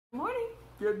Morning.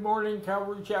 Good morning,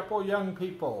 Calvary Chapel young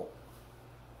people.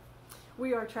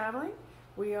 We are traveling.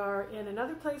 We are in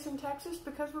another place in Texas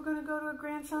because we're going to go to a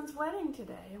grandson's wedding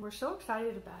today, and we're so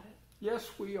excited about it. Yes,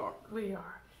 we are. We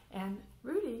are. And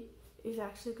Rudy is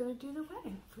actually going to do the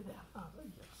wedding for them.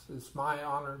 Yes, it's my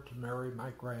honor to marry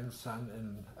my grandson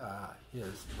and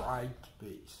his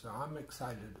bride-to-be, so I'm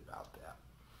excited about that.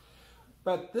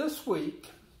 But this week,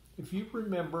 if you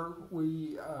remember,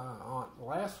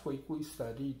 last week we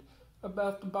studied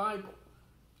about the Bible.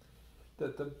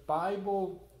 That the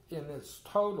Bible in its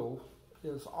total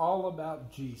is all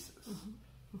about Jesus.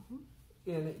 Mm-hmm.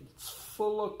 Mm-hmm. And it's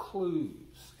full of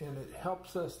clues, and it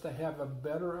helps us to have a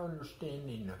better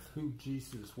understanding of who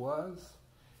Jesus was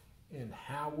and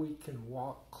how we can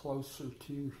walk closer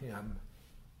to him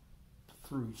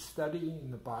through studying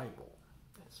the Bible.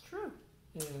 That's true.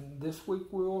 And this week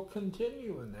we will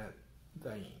continue in that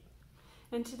vein.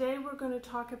 And today we're going to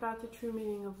talk about the true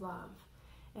meaning of love.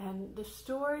 And the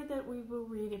story that we will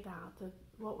read about,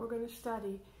 what we're going to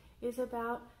study, is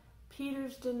about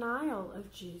Peter's denial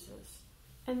of Jesus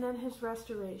and then his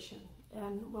restoration.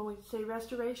 And when we say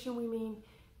restoration, we mean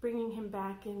bringing him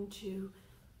back into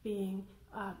being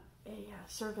a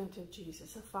servant of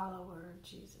Jesus, a follower of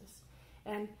Jesus.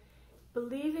 And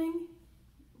believing,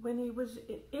 when he was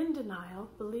in denial,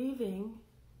 believing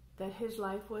that his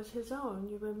life was his own.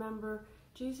 You remember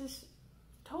Jesus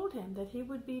told him that he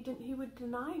would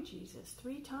deny Jesus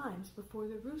 3 times before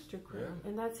the rooster crowed, yeah.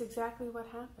 And that's exactly what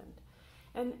happened.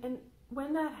 And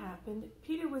when that happened,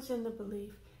 Peter was in the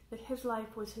belief that his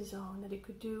life was his own, that he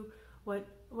could do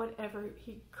whatever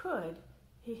he could.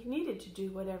 He needed to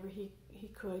do whatever he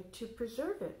could to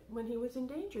preserve it when he was in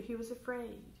danger. He was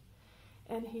afraid,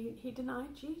 and he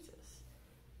denied Jesus.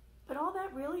 But all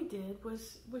that really did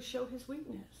was show his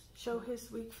weakness, show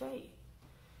his weak faith.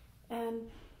 And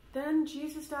then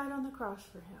Jesus died on the cross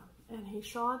for him, and he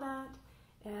saw that,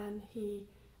 and he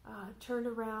turned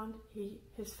around.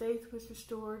 His faith was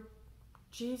restored.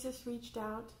 Jesus reached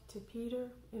out to Peter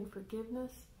in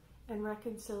forgiveness and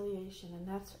reconciliation, and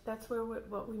that's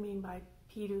what we mean by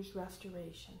Peter's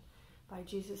restoration, by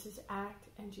Jesus' act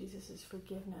and Jesus'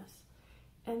 forgiveness.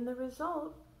 And the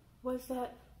result was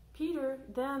that Peter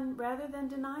then, rather than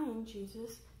denying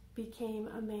Jesus, became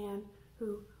a man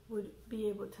who would be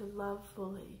able to love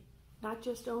fully, not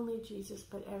just only Jesus,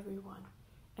 but everyone,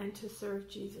 and to serve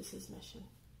Jesus' mission.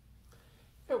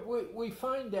 Yeah, we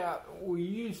find out, we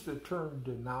use the term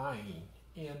denying,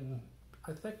 and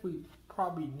I think we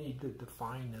probably need to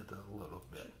define it a little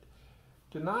bit.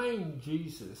 Denying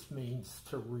Jesus means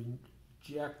to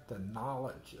reject the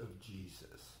knowledge of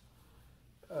Jesus,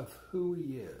 of who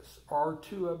he is, or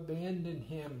to abandon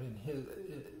him and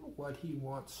what he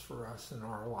wants for us in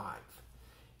our life.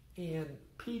 And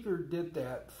Peter did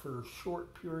that for a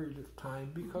short period of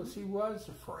time because mm-hmm. he was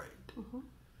afraid. Mm-hmm.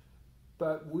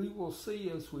 But we will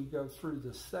see as we go through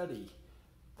the study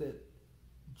that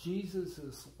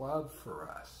Jesus' love for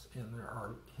us and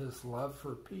his love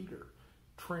for Peter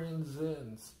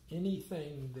transcends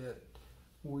anything that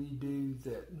we do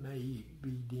that may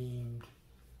be deemed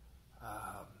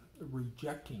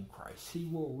rejecting Christ. He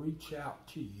will reach out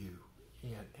to you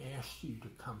and ask you to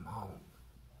come home.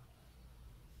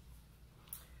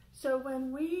 So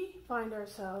when we find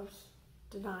ourselves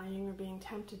denying or being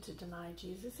tempted to deny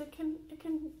Jesus, it can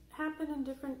happen in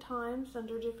different times,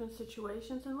 under different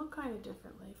situations, and look kind of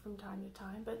differently from time to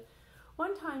time. But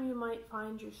one time you might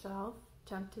find yourself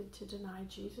tempted to deny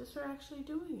Jesus, or actually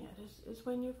doing it, is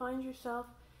when you find yourself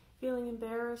feeling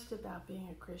embarrassed about being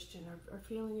a Christian, or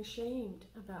feeling ashamed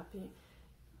about being,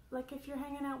 like if you're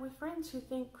hanging out with friends who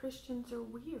think Christians are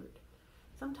weird.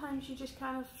 Sometimes you just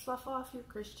kind of slough off your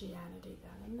Christianity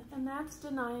then, and that's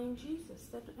denying Jesus,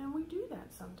 and we do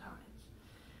that sometimes.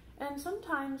 And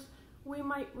sometimes we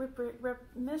might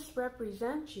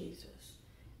misrepresent Jesus.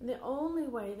 And the only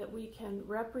way that we can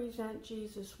represent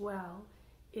Jesus well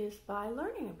is by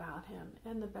learning about him.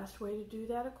 And the best way to do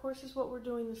that, of course, is what we're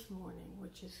doing this morning,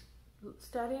 which is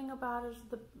studying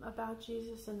about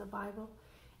Jesus in the Bible,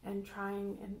 and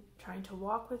trying to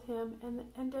walk with him,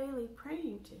 and daily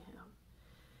praying to him.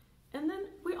 And then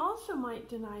we also might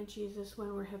deny Jesus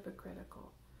when we're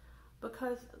hypocritical.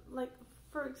 Because, like,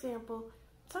 for example,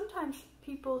 sometimes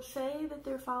people say that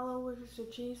they're followers of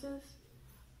Jesus,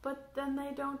 but then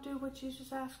they don't do what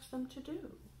Jesus asks them to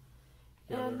do.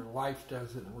 Yeah, and their life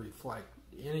doesn't reflect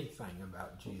anything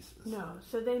about Jesus. No,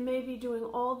 so they may be doing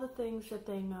all the things that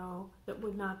they know that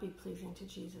would not be pleasing to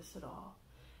Jesus at all.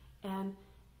 And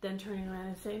then turning around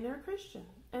and saying they're a Christian.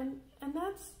 And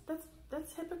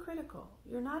that's hypocritical.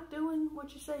 You're not doing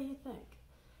what you say you think.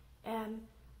 And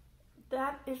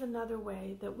that is another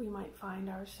way that we might find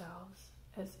ourselves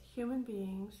as human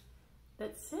beings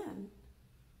that sin.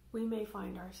 We may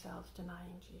find ourselves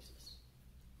denying Jesus.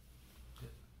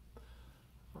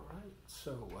 All right,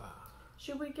 so...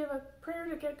 should we give a prayer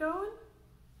to get going?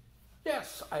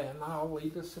 Yes, and I'll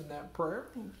lead us in that prayer.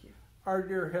 Thank you. Our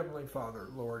dear Heavenly Father,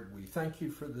 Lord, we thank you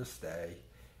for this day,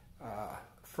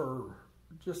 for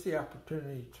just the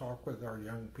opportunity to talk with our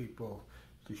young people,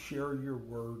 to share your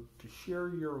word, to share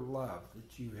your love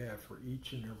that you have for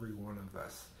each and every one of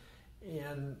us.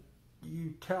 And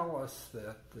you tell us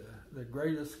that the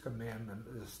greatest commandment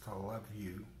is to love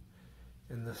you,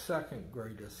 and the second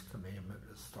greatest commandment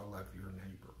is to love your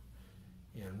neighbor.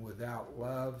 And without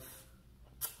love,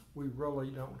 we really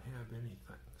don't have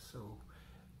anything. So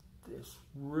it's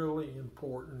really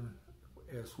important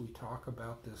as we talk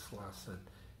about this lesson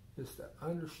is to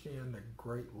understand the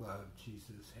great love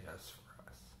Jesus has for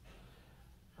us.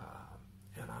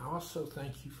 And I also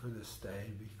thank you for this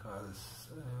day because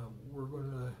we're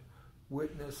going to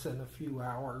witness in a few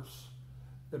hours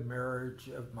the marriage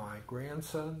of my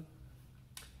grandson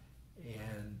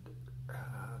and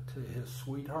to his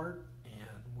sweetheart,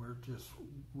 and we're just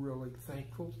really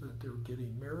thankful that they're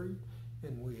getting married,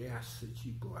 and we ask that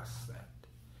you bless that.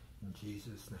 In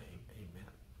Jesus' name, amen.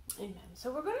 Amen.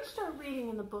 So we're going to start reading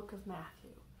in the book of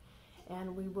Matthew,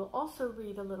 and we will also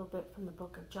read a little bit from the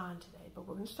book of John today, but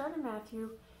we're going to start in Matthew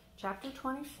chapter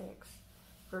 26,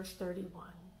 verse 31.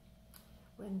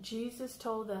 When Jesus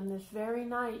told them, "This very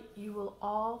night you will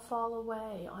all fall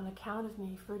away on account of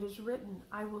me, for it is written,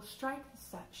 I will strike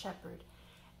the shepherd,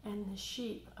 and the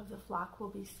sheep of the flock will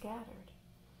be scattered."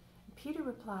 And Peter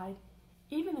replied,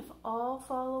 "Even if all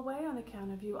fall away on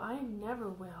account of you, I never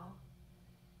will."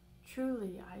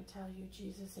 "Truly, I tell you,"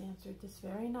 Jesus answered, "this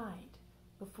very night,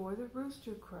 before the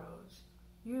rooster crows,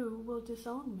 you will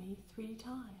disown me 3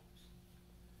 times.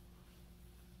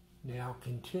 Now,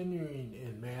 continuing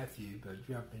in Matthew, but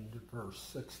jumping to verse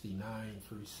 69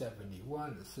 through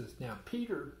 71, it says, "Now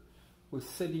Peter was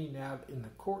sitting out in the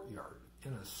courtyard,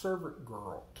 and a servant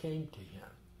girl came to him.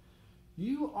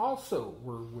 'You also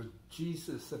were with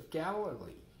Jesus of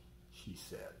Galilee,' she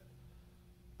said.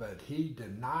 But he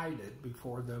denied it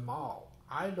before them all.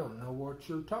 'I don't know what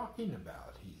you're talking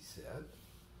about,' he said.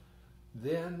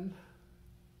 Then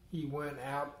he went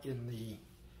out in the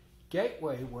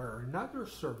gateway where another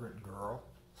servant girl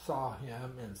saw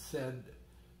him and said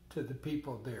to the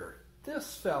people there,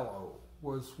 'This fellow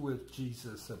was with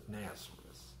Jesus of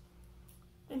Nazareth.'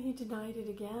 And he denied it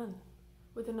again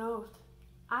with an oath,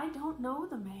 'I don't know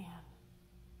the man.'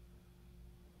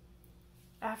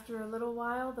 After a little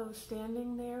while, those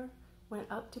standing there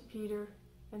went up to Peter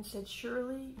and said,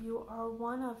 'Surely you are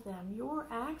one of them. Your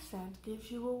accent gives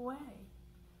you away.'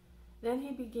 Then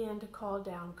he began to call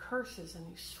down curses, and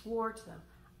he swore to them,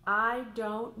 'I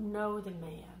don't know the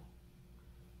man.'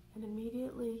 And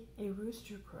immediately a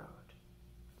rooster crowed."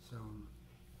 So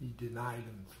he denied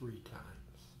him 3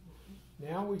 times.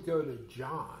 Now we go to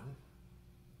John,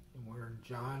 and we're in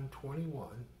John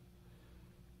 21.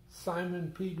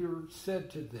 Simon Peter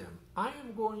said to them, 'I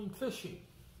am going fishing.'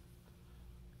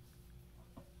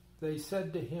 They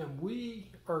said to him,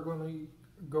 'We are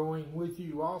going with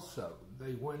you also.'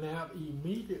 They went out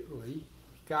immediately,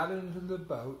 got into the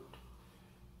boat.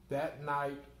 That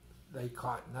night they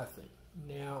caught nothing.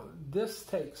 Now this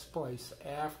takes place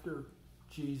after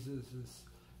Jesus'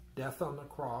 death on the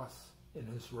cross and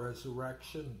his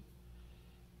resurrection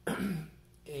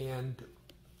and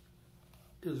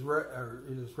his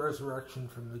resurrection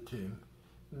from the tomb.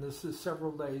 And this is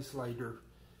several days later.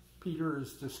 Peter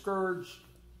is discouraged.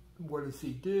 What does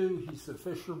he do? He's a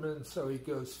fisherman, so he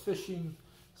goes fishing.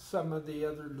 Some of the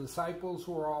other disciples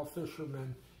were all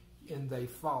fishermen, and they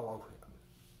follow him.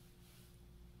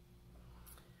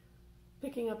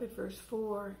 Picking up at verse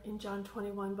 4 in John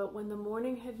 21, "But when the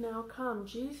morning had now come,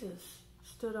 Jesus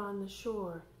stood on the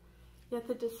shore. Yet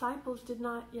the disciples did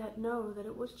not yet know that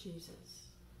it was Jesus.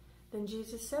 Then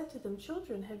Jesus said to them,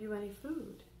 'Children, have you any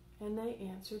food?' And they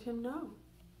answered him, 'No.'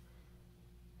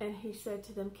 And he said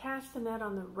to them, 'Cast the net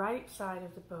on the right side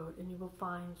of the boat, and you will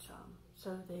find some.'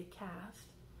 So they cast.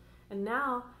 And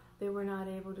now they were not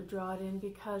able to draw it in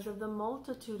because of the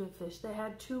multitude of fish. They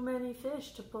had too many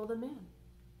fish to pull them in."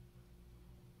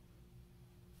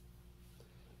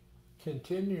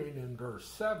 Continuing in verse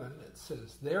 7, it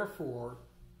says, "Therefore,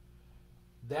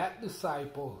 that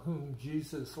disciple whom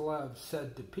Jesus loved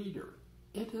said to Peter,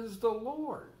 'It is the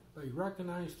Lord.'" They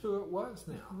recognized who it was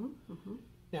now.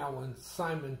 Now when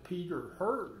Simon Peter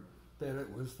heard that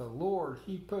it was the Lord,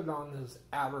 he put on his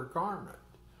outer garment,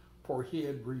 for he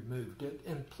had removed it,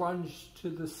 and plunged to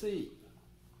the sea.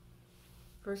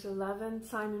 Verse 11,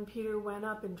 Simon Peter went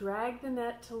up and dragged the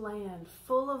net to land,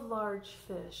 full of large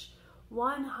fish,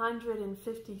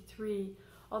 153.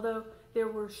 Although there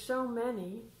were so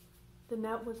many, the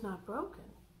net was not broken.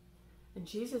 And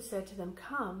Jesus said to them,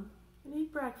 "Come and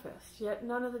eat breakfast." Yet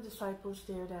none of the disciples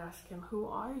dared ask him, "Who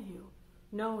are you?"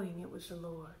 knowing it was the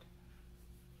Lord.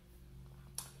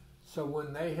 So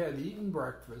when they had eaten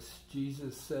breakfast,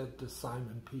 Jesus said to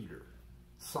Simon Peter,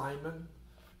 "Simon,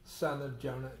 son of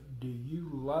Jonah, do you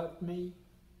love me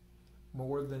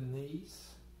more than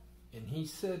these?" And he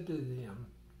said to them,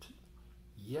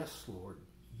 "Yes, Lord,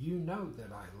 you know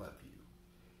that I love you."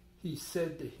 He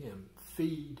said to him,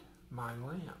 "Feed my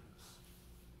lambs."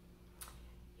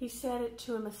 He said it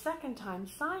to him a second time,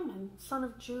 "Simon, son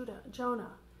of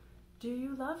Jonah, do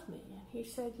you love me?" And he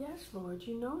said, "Yes, Lord,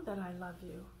 you know that I love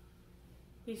you."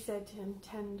 He said to him,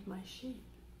 "Tend my sheep."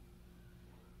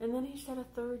 And then he said a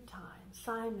third time,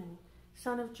 "Simon,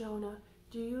 son of Jonah,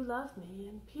 do you love me?"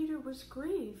 And Peter was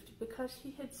grieved because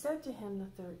he had said to him the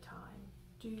third time,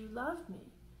 "Do you love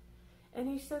me?" And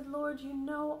he said, "Lord, you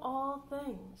know all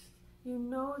things. You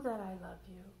know that I love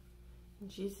you." And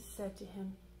Jesus said to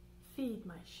him, "Feed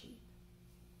my sheep."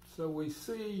 So we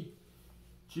see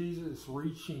Jesus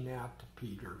reaching out to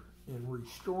Peter and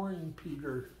restoring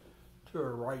Peter to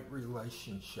a right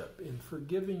relationship and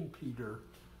forgiving Peter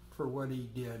for what he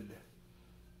did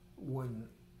when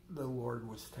the Lord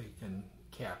was taken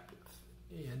captive.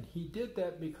 And he did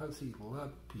that because he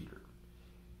loved Peter.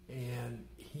 And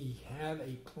he had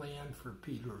a plan for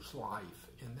Peter's life.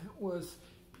 And that was,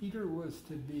 Peter was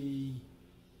to be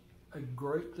a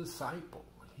great disciple.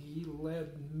 He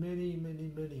led many, many,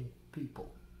 many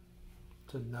people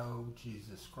to know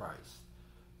Jesus Christ.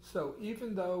 So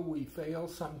even though we fail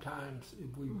sometimes,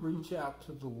 if we reach out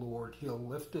to the Lord, he'll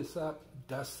lift us up,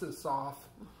 dust us off,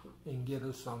 and get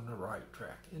us on the right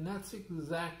track. And that's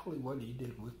exactly what he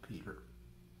did with Peter.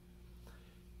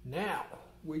 Now,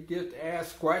 we get to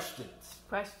ask questions.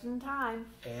 Question time.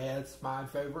 It's my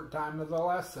favorite time of the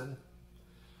lesson.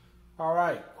 All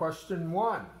right, question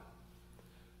 1.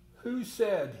 Who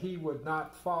said he would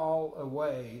not fall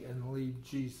away and leave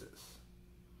Jesus?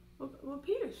 Well,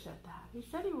 Peter said that. He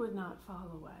said he would not fall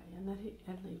away and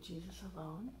leave Jesus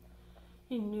alone.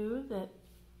 He knew that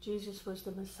Jesus was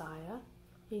the Messiah.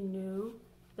 He knew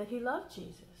that he loved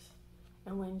Jesus.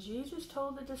 And when Jesus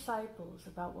told the disciples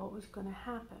about what was going to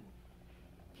happen,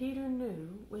 Peter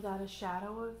knew without a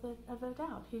shadow of a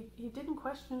doubt. He didn't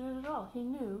question it at all. He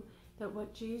knew that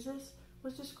what Jesus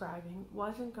was describing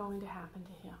wasn't going to happen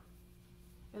to him.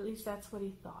 At least that's what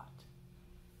he thought.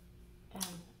 And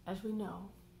as we know,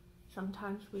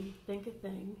 sometimes we think a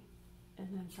thing and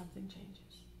then something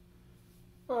changes.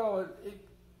 Well,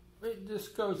 it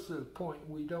just goes to the point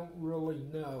we don't really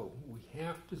know. We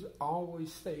have to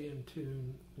always stay in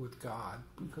tune with God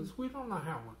because we don't know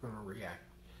how we're going to react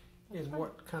and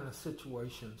what kind of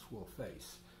situations we'll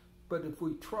face. But if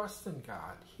we trust in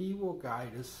God, he will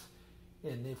guide us.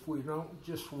 And if we don't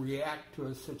just react to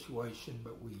a situation,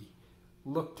 but we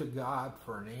look to God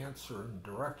for an answer and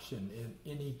direction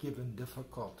in any given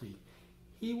difficulty,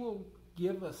 he will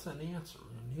give us an answer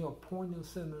and he'll point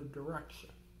us in a direction.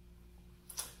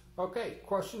 Okay,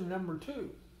 question number 2.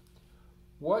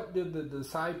 What did the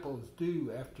disciples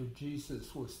do after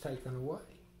Jesus was taken away?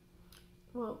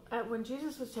 Well, when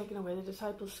Jesus was taken away, the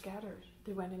disciples scattered.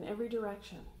 They went in every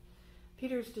direction.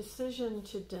 Peter's decision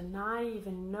to deny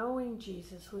even knowing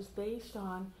Jesus was based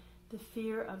on the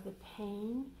fear of the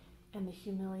pain and the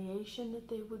humiliation that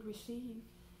they would receive,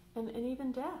 and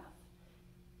even death.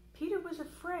 Peter was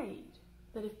afraid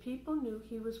that if people knew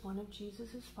he was one of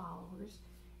Jesus' followers,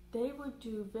 they would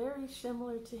do very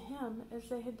similar to him as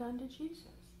they had done to Jesus.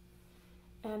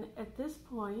 And at this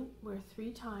point, where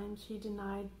 3 times he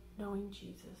denied knowing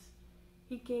Jesus,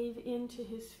 he gave in to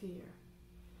his fear,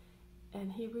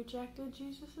 and he rejected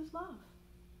Jesus' love.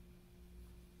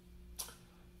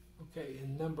 Okay,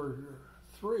 and number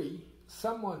 3,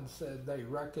 someone said they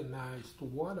recognized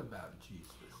what about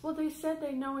Jesus? Well, they said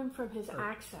they know him from his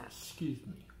accent. Excuse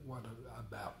me, what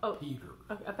about Peter?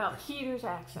 About Peter's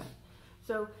accent.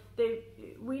 So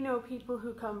we know people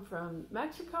who come from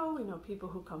Mexico, we know people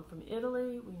who come from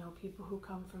Italy, we know people who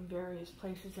come from various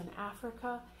places in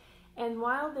Africa, and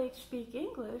while they speak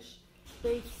English,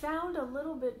 they sound a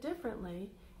little bit differently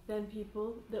than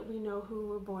people that we know who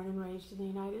were born and raised in the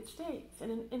United States.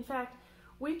 And in fact,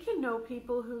 we can know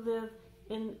people who live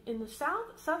in the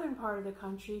southern part of the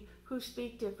country who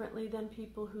speak differently than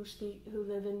people who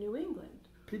live in New England.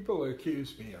 People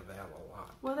accuse me of that a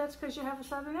lot. Well, that's because you have a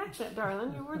southern accent,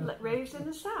 darling. You were raised in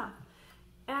the South.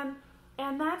 And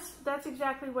And that's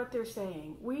exactly what they're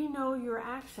saying. We know your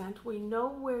accent. We know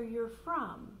where you're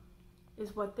from,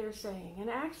 is what they're saying. And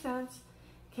accents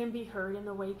can be heard in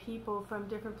the way people from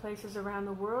different places around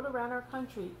the world, around our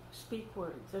country, speak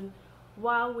words. And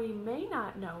while we may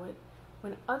not know it,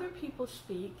 when other people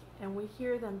speak and we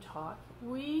hear them talk,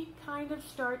 we kind of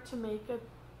start to make a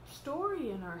story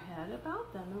in our head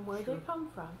about them and where Sure. they come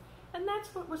from. And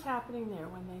that's what was happening there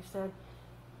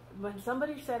when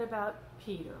somebody said about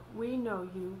Peter, we know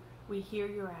you, we hear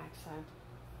your accent,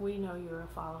 we know you're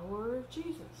a follower of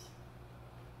Jesus.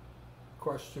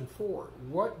 Question 4.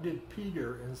 What did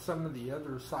Peter and some of the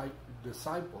other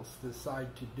disciples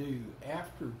decide to do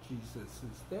after Jesus'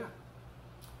 death?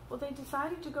 Well, they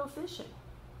decided to go fishing.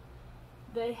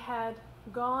 They had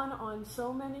gone on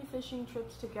so many fishing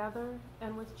trips together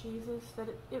and with Jesus that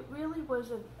it really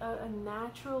was a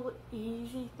natural,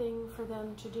 easy thing for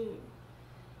them to do.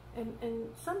 And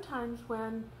sometimes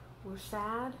when we're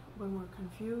sad, when we're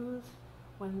confused,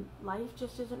 when life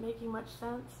just isn't making much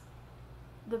sense,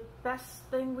 the best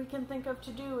thing we can think of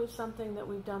to do is something that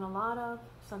we've done a lot of,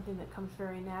 something that comes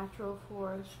very natural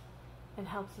for us and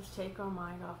helps us take our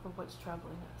mind off of what's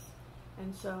troubling us.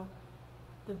 And so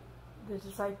the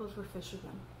disciples were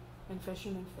fishermen, and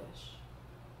fishermen fish.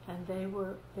 And they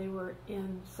were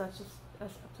in such a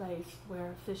place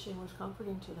where fishing was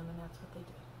comforting to them, and that's what they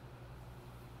did.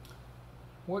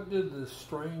 What did the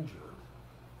stranger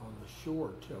on the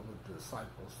shore tell the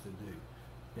disciples to do?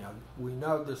 Now, we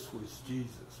know this was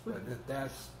Jesus, but at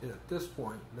this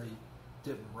point, they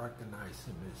didn't recognize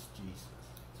him as Jesus.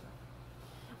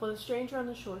 Well, the stranger on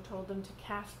the shore told them to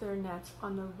cast their nets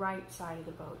on the right side of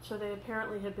the boat. So they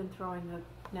apparently had been throwing the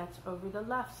nets over the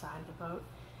left side of the boat.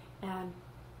 And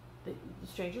the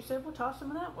stranger said, well, toss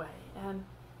them that way. And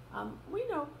we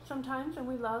know sometimes, and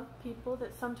we love people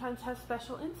that sometimes have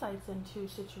special insights into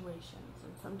situations.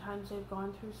 And sometimes they've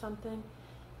gone through something,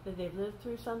 that they've lived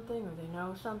through something, or they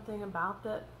know something about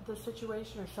the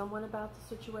situation or someone about the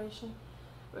situation.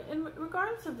 And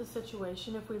regardless of the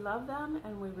situation, if we love them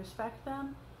and we respect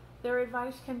them, their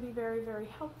advice can be very, very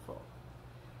helpful.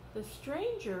 The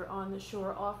stranger on the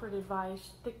shore offered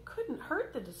advice that couldn't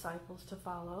hurt the disciples to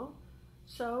follow,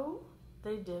 so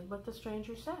they did what the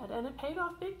stranger said, and it paid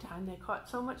off big time. They caught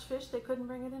so much fish they couldn't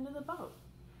bring it into the boat.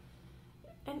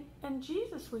 And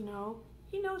Jesus, we know,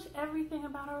 he knows everything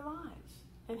about our lives,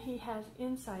 and he has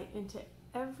insight into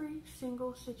every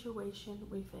single situation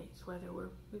we face, whether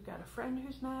we've got a friend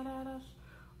who's mad at us,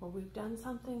 or we've done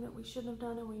something that we shouldn't have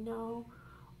done and we know,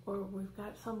 or we've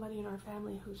got somebody in our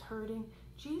family who's hurting.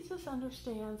 Jesus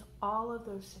understands all of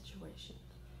those situations.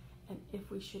 And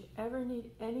if we should ever need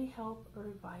any help or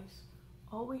advice,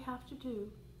 all we have to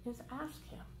do is ask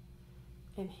him.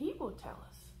 And he will tell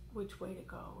us which way to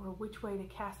go or which way to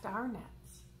cast our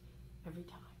nets every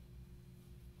time.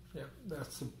 Yeah, that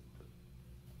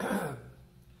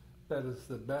is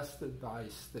the best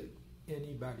advice that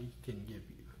anybody can give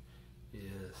you,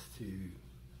 is to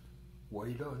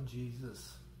wait on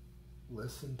Jesus,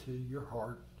 listen to your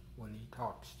heart when he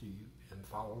talks to you, and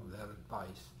follow that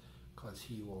advice, because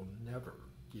he will never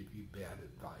give you bad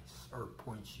advice or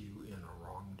point you in a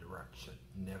wrong direction.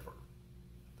 Never.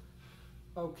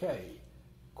 Okay,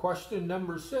 question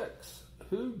number 6.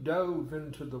 Who dove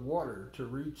into the water to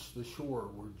reach the shore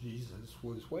where Jesus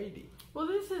was waiting? Well,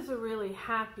 this is a really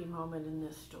happy moment in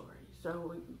this story.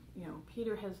 So,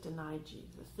 Peter has denied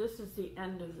Jesus. This is the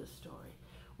end of the story,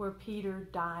 where Peter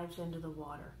dives into the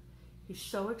water. He's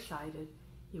so excited.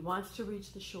 He wants to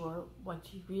reach the shore once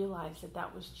he realized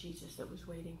that was Jesus that was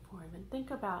waiting for him. And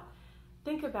think about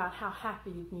how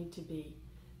happy you'd need to be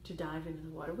to dive into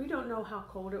the water. We don't know how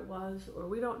cold it was, or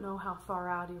we don't know how far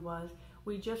out he was.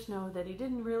 We just know that he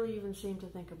didn't really even seem to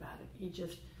think about it. He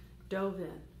just dove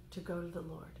in to go to the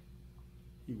Lord.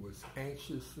 He was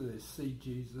anxious to see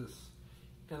Jesus,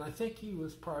 and I think he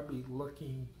was probably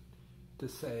looking to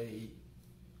say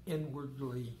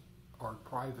inwardly or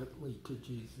privately to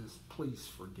Jesus, please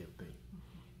forgive me.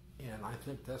 Mm-hmm. And I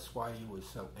think that's why he was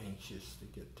so anxious to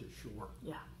get to shore.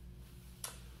 Yeah.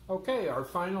 Okay, our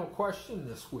final question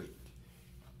this week.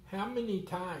 How many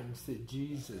times did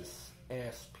Jesus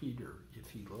ask Peter if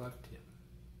he loved him?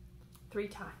 3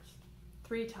 times.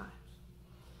 3 times.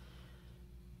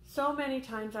 So many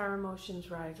times our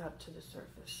emotions rise up to the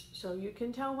surface. So you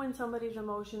can tell when somebody's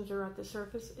emotions are at the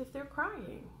surface if they're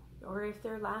crying or if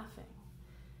they're laughing.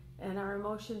 And our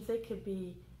emotions, they can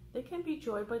be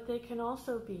joy, but they can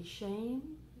also be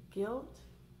shame, guilt,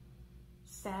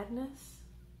 sadness.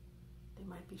 They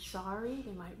might be sorry,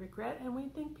 they might regret, and we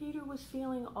think Peter was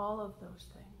feeling all of those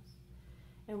things.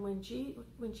 And when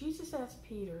Jesus asked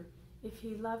Peter if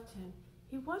he loved him,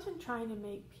 he wasn't trying to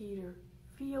make Peter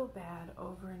feel bad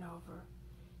over and over.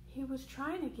 He was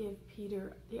trying to give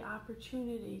Peter the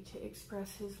opportunity to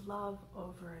express his love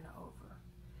over and over.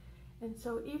 And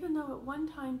so even though at one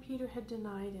time Peter had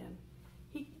denied him,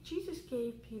 Jesus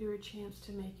gave Peter a chance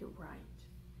to make it right.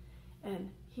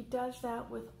 And he does that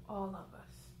with all of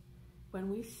us. When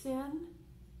we sin,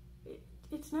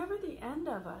 it's never the end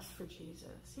of us for Jesus.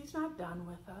 He's not done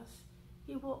with us.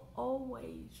 He will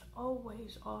always,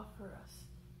 always offer us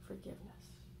forgiveness.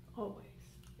 Always.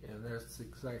 And that's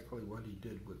exactly what he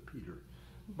did with Peter.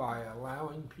 By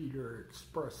allowing Peter to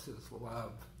express his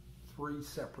love 3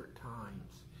 separate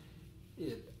times,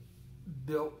 it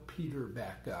built Peter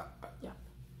back up. Yep.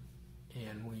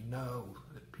 And we know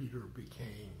that Peter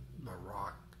became the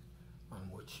rock on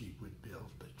which he would build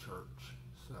the church.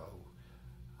 So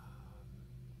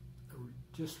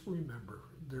just remember,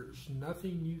 there's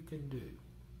nothing you can do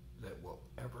that will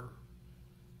ever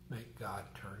make God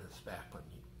turn his back on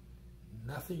you.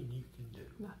 Nothing you can do.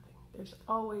 Nothing. There's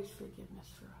always forgiveness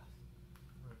for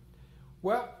us. Right.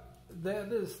 Well,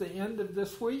 that is the end of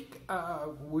this week. As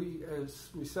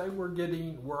we say,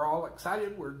 we're all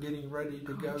excited. We're getting ready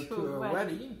to go to a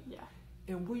wedding. Yeah.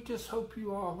 And we just hope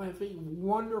you all have a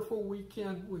wonderful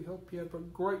weekend. We hope you have a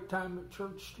great time at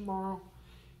church tomorrow.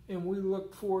 And we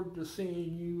look forward to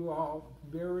seeing you all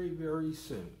very, very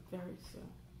soon. Very soon.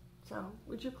 So,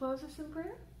 would you close us in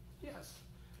prayer? Yes.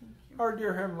 Our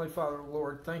dear Heavenly Father,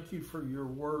 Lord, thank you for your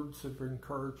words of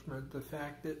encouragement. The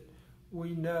fact that we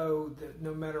know that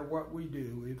no matter what we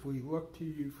do, if we look to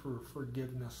you for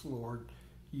forgiveness, Lord,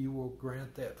 you will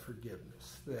grant that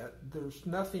forgiveness. That there's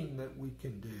nothing that we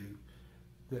can do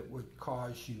that would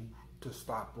cause you to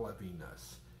stop loving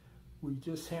us. We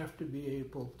just have to be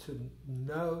able to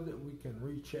know that we can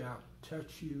reach out,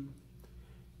 touch you.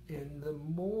 And the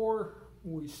more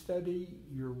we study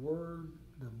your word,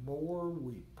 the more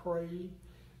we pray,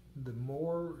 the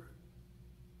more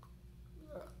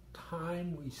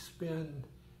time we spend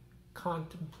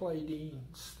contemplating,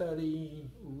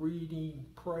 studying, reading,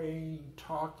 praying,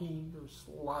 talking. There's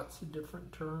lots of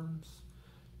different terms.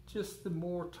 Just the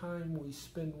more time we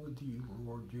spend with you,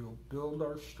 Lord, you'll build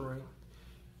our strength,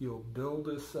 you'll build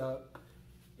us up,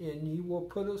 and you will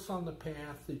put us on the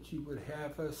path that you would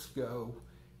have us go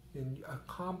and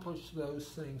accomplish those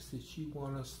things that you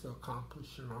want us to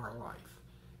accomplish in our life.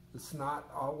 It's not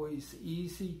always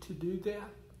easy to do that,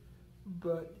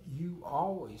 but you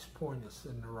always point us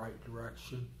in the right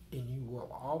direction, and you will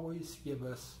always give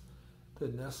us the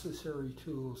necessary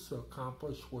tools to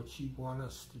accomplish what you want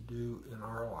us to do in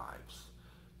our lives.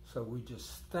 So we just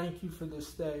thank you for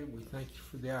this day. We thank you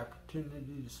for the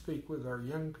opportunity to speak with our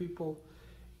young people.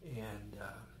 And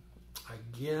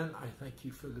again, I thank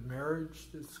you for the marriage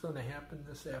that's going to happen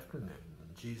this afternoon.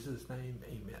 In Jesus' name,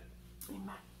 amen.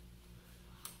 Amen.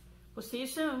 We'll see you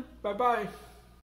soon. Bye-bye.